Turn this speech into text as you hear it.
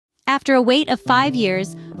After a wait of 5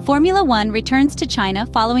 years, Formula One returns to China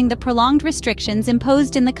following the prolonged restrictions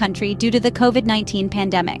imposed in the country due to the COVID-19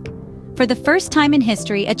 pandemic. For the first time in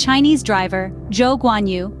history, a Chinese driver, Zhou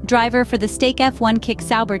Guanyu, driver for the Stake F1 Kick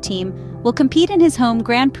Sauber team, will compete in his home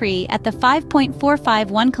Grand Prix at the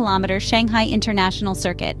 5.451-kilometer Shanghai International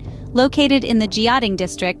Circuit, located in the Jiading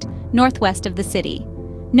district, northwest of the city.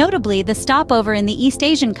 Notably, the stopover in the East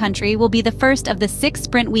Asian country will be the first of the 6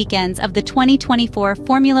 sprint weekends of the 2024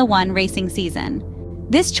 Formula One racing season.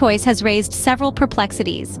 This choice has raised several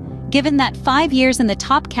perplexities, given that 5 years in the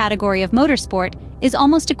top category of motorsport is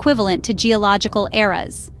almost equivalent to geological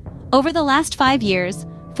eras. Over the last 5 years,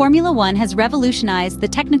 Formula One has revolutionized the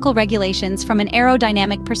technical regulations from an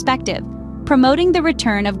aerodynamic perspective, promoting the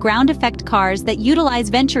return of ground effect cars that utilize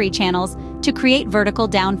venturi channels to create vertical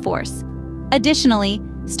downforce. Additionally,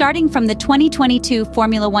 starting from the 2022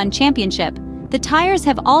 Formula One Championship, the tires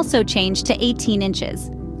have also changed to 18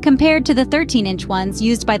 inches, compared to the 13-inch ones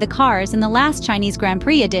used by the cars in the last Chinese Grand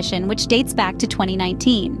Prix edition, which dates back to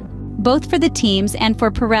 2019. Both for the teams and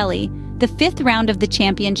for Pirelli, the 5th round of the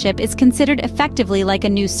championship is considered effectively like a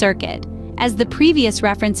new circuit, as the previous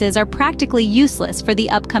references are practically useless for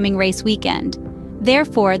the upcoming race weekend.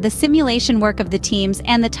 Therefore, the simulation work of the teams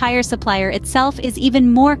and the tire supplier itself is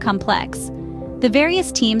even more complex. The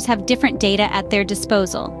various teams have different data at their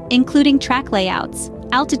disposal, including track layouts,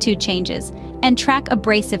 altitude changes, and track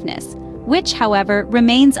abrasiveness, which, however,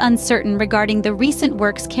 remains uncertain regarding the recent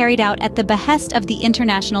works carried out at the behest of the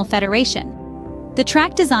International Federation. The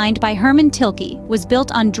track designed by Herman Tilke was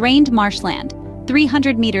built on drained marshland,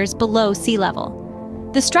 300 meters below sea level.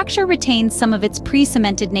 The structure retains some of its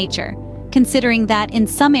pre-cemented nature, considering that in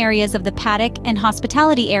some areas of the paddock and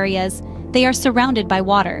hospitality areas, they are surrounded by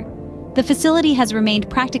water. The facility has remained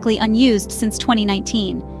practically unused since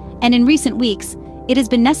 2019, and in recent weeks, it has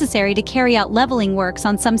been necessary to carry out leveling works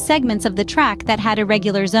on some segments of the track that had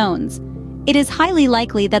irregular zones. It is highly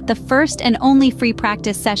likely that the first and only free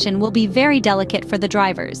practice session will be very delicate for the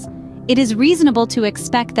drivers. It is reasonable to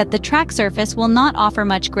expect that the track surface will not offer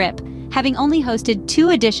much grip, having only hosted 2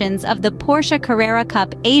 editions of the Porsche Carrera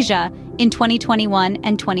Cup Asia in 2021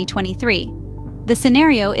 and 2023. The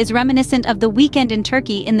scenario is reminiscent of the weekend in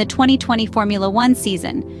Turkey in the 2020 Formula One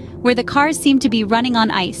season, where the cars seem to be running on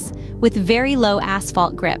ice, with very low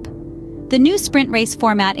asphalt grip. The new sprint race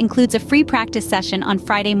format includes a free practice session on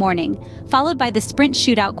Friday morning, followed by the sprint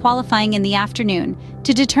shootout qualifying in the afternoon,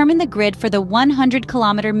 to determine the grid for the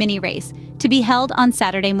 100-kilometer mini race to be held on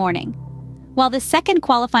Saturday morning. While the second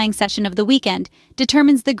qualifying session of the weekend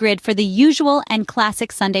determines the grid for the usual and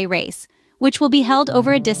classic Sunday race, which will be held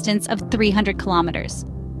over a distance of 300 kilometers.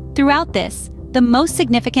 Throughout this, the most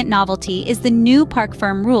significant novelty is the new parc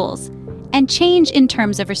ferme rules and change in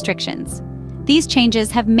terms of restrictions. These changes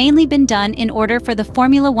have mainly been done in order for the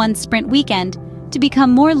Formula One sprint weekend to become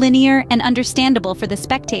more linear and understandable for the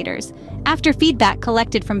spectators, after feedback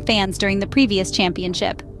collected from fans during the previous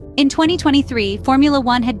championship. In 2023, Formula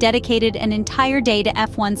One had dedicated an entire day to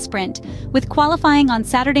F1 sprint, with qualifying on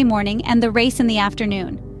Saturday morning and the race in the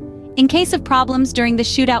afternoon. In case of problems during the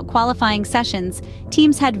shootout qualifying sessions,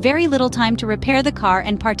 teams had very little time to repair the car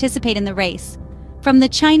and participate in the race. From the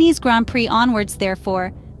Chinese Grand Prix onwards,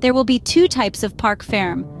 therefore, there will be 2 types of parc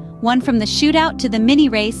ferme, one from the shootout to the mini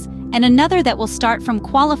race, and another that will start from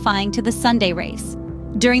qualifying to the Sunday race.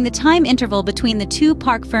 During the time interval between the 2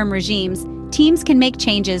 parc ferme regimes, teams can make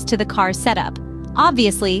changes to the car's setup.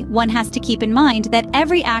 Obviously, one has to keep in mind that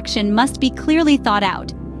every action must be clearly thought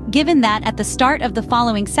out, given that at the start of the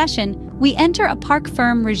following session, we enter a parc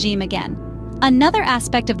ferme regime again. Another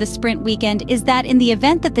aspect of the sprint weekend is that in the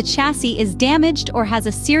event that the chassis is damaged or has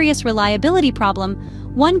a serious reliability problem,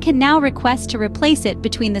 one can now request to replace it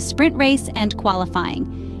between the sprint race and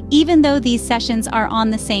qualifying, even though these sessions are on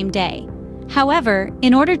the same day. However,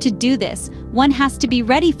 in order to do this, one has to be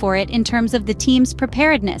ready for it in terms of the team's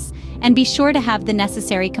preparedness and be sure to have the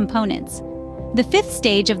necessary components. The 5th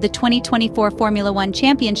stage of the 2024 Formula One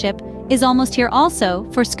Championship is almost here also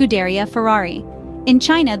for Scuderia Ferrari. In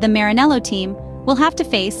China, the Maranello team will have to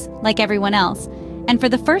face, like everyone else, and for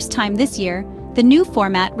the first time this year, the new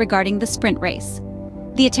format regarding the sprint race.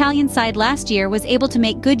 The Italian side last year was able to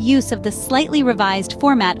make good use of the slightly revised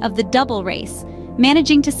format of the double race,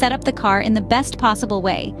 managing to set up the car in the best possible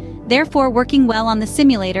way, therefore working well on the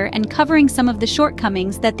simulator and covering some of the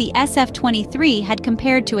shortcomings that the SF23 had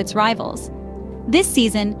compared to its rivals. This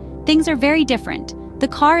season, things are very different. The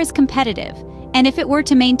car is competitive, and if it were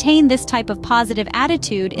to maintain this type of positive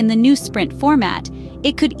attitude in the new sprint format,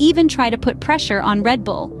 it could even try to put pressure on Red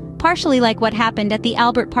Bull, partially like what happened at the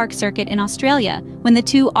Albert Park circuit in Australia when the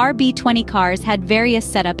 2 RB20 cars had various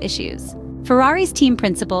setup issues. Ferrari's team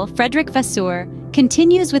principal, Vasseur,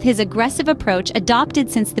 continues with his aggressive approach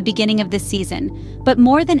adopted since the beginning of this season, but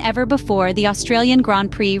more than ever before the Australian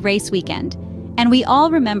Grand Prix race weekend. And we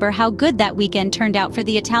all remember how good that weekend turned out for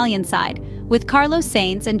the Italian side, with Carlos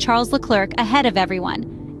Sainz and Charles Leclerc ahead of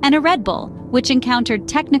everyone, and a Red Bull, which encountered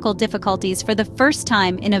technical difficulties for the first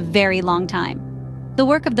time in a very long time. The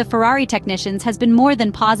work of the Ferrari technicians has been more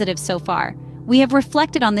than positive so far. We have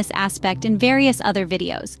reflected on this aspect in various other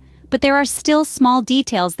videos, but there are still small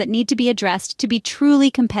details that need to be addressed to be truly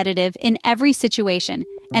competitive in every situation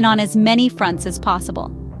and on as many fronts as possible.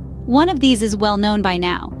 One of these is well known by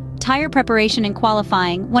now. Tire preparation and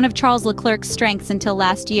qualifying, one of Charles Leclerc's strengths until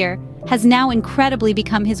last year, has now incredibly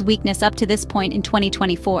become his weakness up to this point in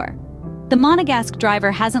 2024. The Monegasque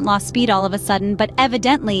driver hasn't lost speed all of a sudden, but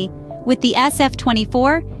evidently, with the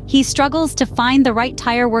SF24, he struggles to find the right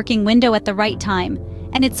tire working window at the right time,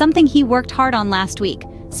 and it's something he worked hard on last week,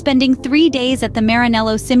 spending 3 days at the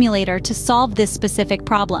Maranello simulator to solve this specific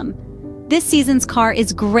problem. This season's car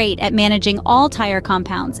is great at managing all tire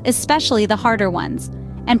compounds, especially the harder ones.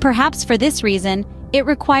 And perhaps for this reason, it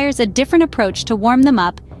requires a different approach to warm them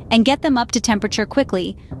up and get them up to temperature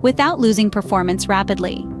quickly without losing performance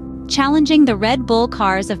rapidly. Challenging the Red Bull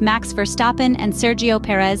cars of Max Verstappen and Sergio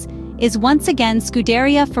Perez is once again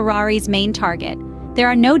Scuderia Ferrari's main target. There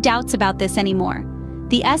are no doubts about this anymore.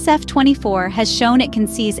 The SF24 has shown it can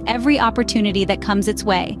seize every opportunity that comes its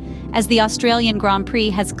way, as the Australian Grand Prix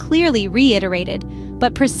has clearly reiterated,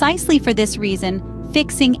 but precisely for this reason,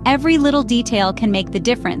 fixing every little detail can make the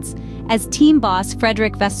difference, as team boss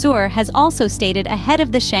Vasseur has also stated ahead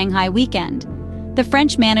of the Shanghai weekend. The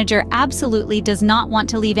French manager absolutely does not want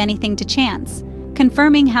to leave anything to chance,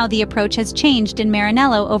 confirming how the approach has changed in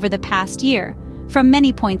Maranello over the past year, from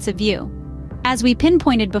many points of view. As we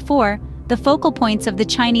pinpointed before, the focal points of the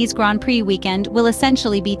Chinese Grand Prix weekend will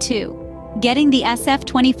essentially be two: getting the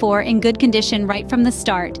SF24 in good condition right from the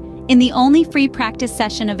start, in the only free practice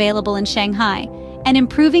session available in Shanghai, and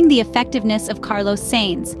improving the effectiveness of Carlos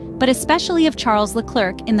Sainz, but especially of Charles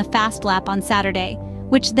Leclerc in the fast lap on Saturday,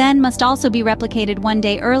 which then must also be replicated 1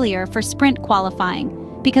 day earlier for sprint qualifying,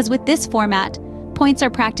 because with this format, points are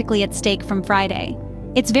practically at stake from Friday.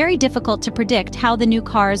 It's very difficult to predict how the new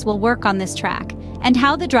cars will work on this track, and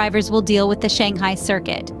how the drivers will deal with the Shanghai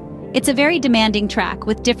circuit. It's a very demanding track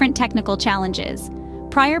with different technical challenges.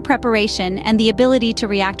 Prior preparation and the ability to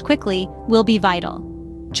react quickly will be vital.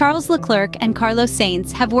 Charles Leclerc and Carlos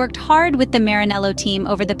Sainz have worked hard with the Maranello team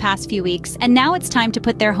over the past few weeks, and now it's time to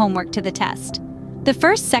put their homework to the test. The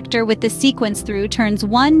first sector with the sequence through turns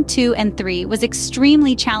 1, 2, and 3 was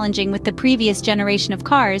extremely challenging with the previous generation of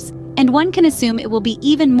cars, and one can assume it will be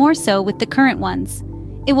even more so with the current ones.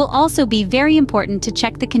 It will also be very important to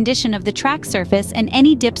check the condition of the track surface and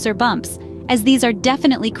any dips or bumps, as these are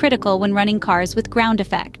definitely critical when running cars with ground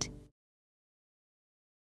effect.